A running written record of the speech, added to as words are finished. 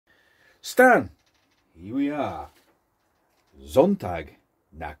Stan, here we are. Sonntag,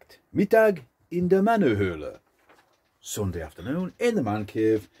 Nacht, Mittag in der Mannenhöhle. Sunday afternoon in the man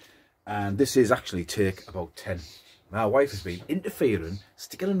cave, and this is actually take about 10. My wife has been interfering,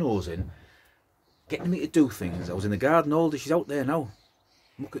 sticking her nose in, getting me to do things. I was in the garden all day. She's out there now,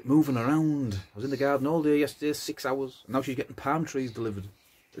 moving around. I was in the garden all day yesterday, 6 hours. Now she's getting palm trees delivered.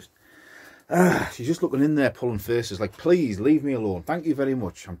 She's just looking in there, pulling faces like, please leave me alone. Thank you very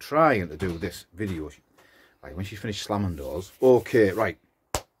much. I'm trying to do this video. Right, when she finished slamming doors. Okay, right.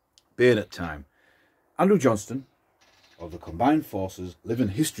 Bayonet time. Andrew Johnstone of the Combined Forces Living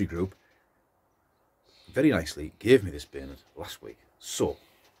History Group very nicely gave me this bayonet last week. So,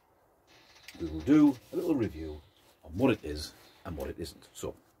 we will do a little review on what it is and what it isn't.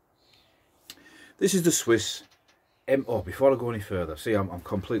 So, this is the Swiss oh, before I go any further, see, I'm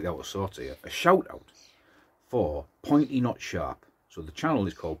completely out of sorts here. A shout out for Pointy Not Sharp. So the channel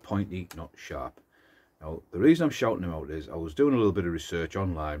is called Pointy Not Sharp. Now, the reason I'm shouting him out is I was doing a little bit of research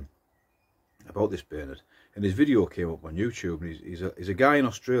online about this bayonet, and his video came up on YouTube. And he's a guy in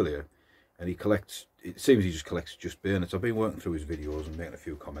Australia, and he collects. It seems he just collects just bayonets. I've been working through his videos and making a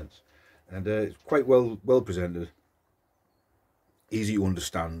few comments, and it's quite well presented, easy to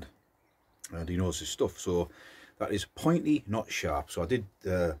understand, and he knows his stuff. So that is Pointy Not Sharp. So I did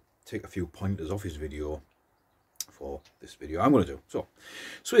take a few pointers off his video for this video I'm going to do. So,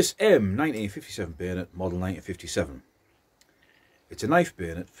 Swiss M1957 bayonet, model 1957. It's a knife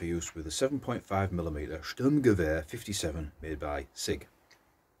bayonet for use with a 7.5mm Sturmgewehr 57 made by SIG.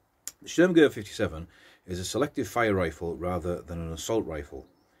 The Sturmgewehr 57 is a selective fire rifle rather than an assault rifle.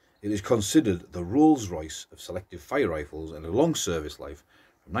 It is considered the Rolls-Royce of selective fire rifles and a long service life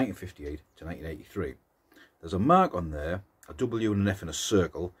from 1958 to 1983. There's a mark on there, a W and an F in a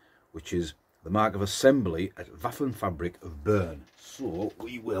circle, which is the mark of assembly at Waffenfabrik of Bern. So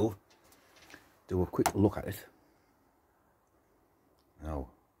we will do a quick look at it. Now,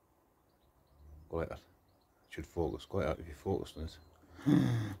 go like that. It should focus. Go like that if you focus on it.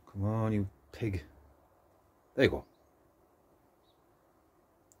 Come on, you pig. There you go.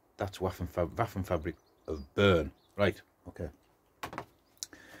 That's Waffenfabrik of Bern. Right, okay.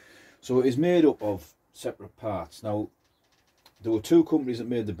 So it is made up of separate parts. Now, there were two companies that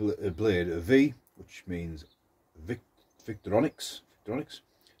made the blade. A V, which means Victoronics.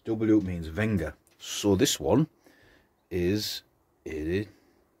 W means Wenger. So this one is a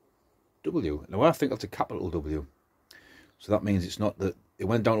W. Now I think that's a capital W. So that means it's not that it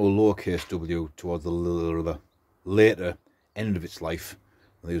went down to a lowercase w towards the later end of its life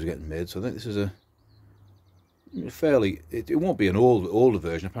when these were getting made. So I think this is a fairly, it won't be an older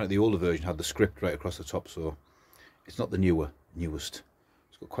version. Apparently the older version had the script right across the top, so it's not the newest.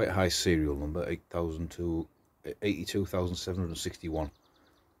 It's got quite a high serial number, 82,761,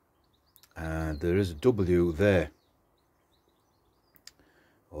 and there is a W there,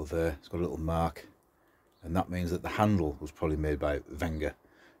 or there. It's got a little mark, and that means that the handle was probably made by Wenger.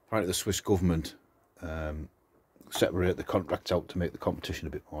 Apparently the Swiss government separate the contracts out to make the competition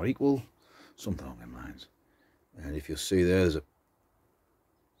a bit more equal, something along those lines. And if you'll see there's a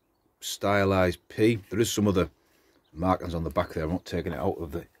stylized P. There is some other markings on the back there. I'm not taking it out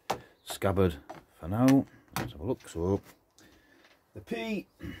of the scabbard for now. Let's have a look. So the P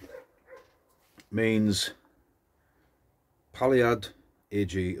means Palliad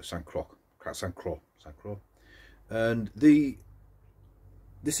AG of Saint Croix, and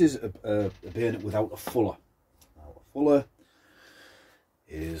this is a bayonet without a fuller. Now a fuller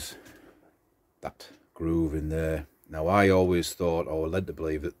is that groove in there. Now I always thought, or led to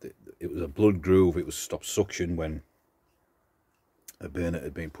believe, that it was a blood groove. It was stop suction when a bayonet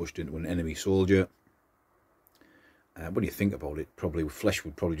had been pushed into an enemy soldier. When you think about it, probably flesh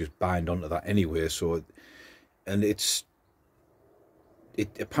would probably just bind onto that anyway. So, and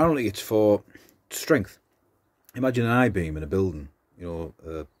apparently it's for strength. Imagine an I-beam in a building, you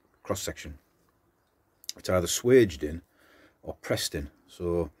know, cross section. It's either swaged in or pressed in,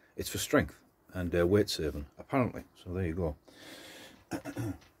 so it's for strength and weight saving, apparently. So there you go.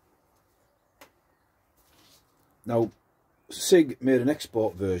 Now, SIG made an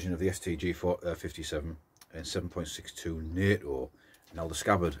export version of the STG 57 in 7.62 NATO. Now the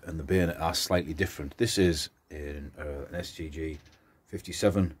scabbard and the bayonet are slightly different. This is in an STG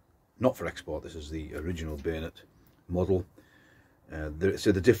 57, not for export. This is the original bayonet model.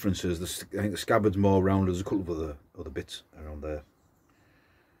 So the difference is, I think the scabbard's more round. There's a couple of other bits around there.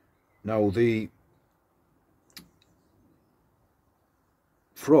 Now the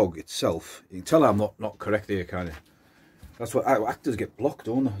frog itself, you can tell I'm not correct here, kind of. That's what actors get blocked,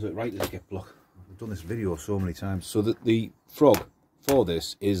 don't they? Writers get blocked. I've done this video so many times. So that the frog for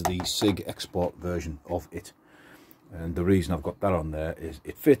this is the SIG export version of it, and the reason I've got that on there is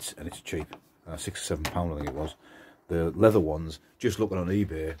it fits and it's cheap. £6 or £7 I think it was. The leather ones, just looking on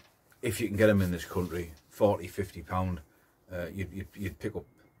eBay, if you can get them in this country, £40–50, you'd pick up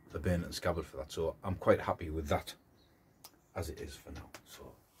the bayonet and scabbard for that. So I'm quite happy with that as it is for now.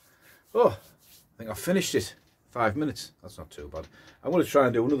 So, oh, I think I've finished it. 5 minutes, that's not too bad. I'm going to try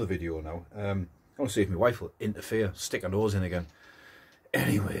and do another video now. I want to see if my wife will interfere, stick her nose in again.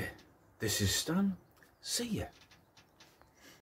 Anyway, this is Stan. See ya.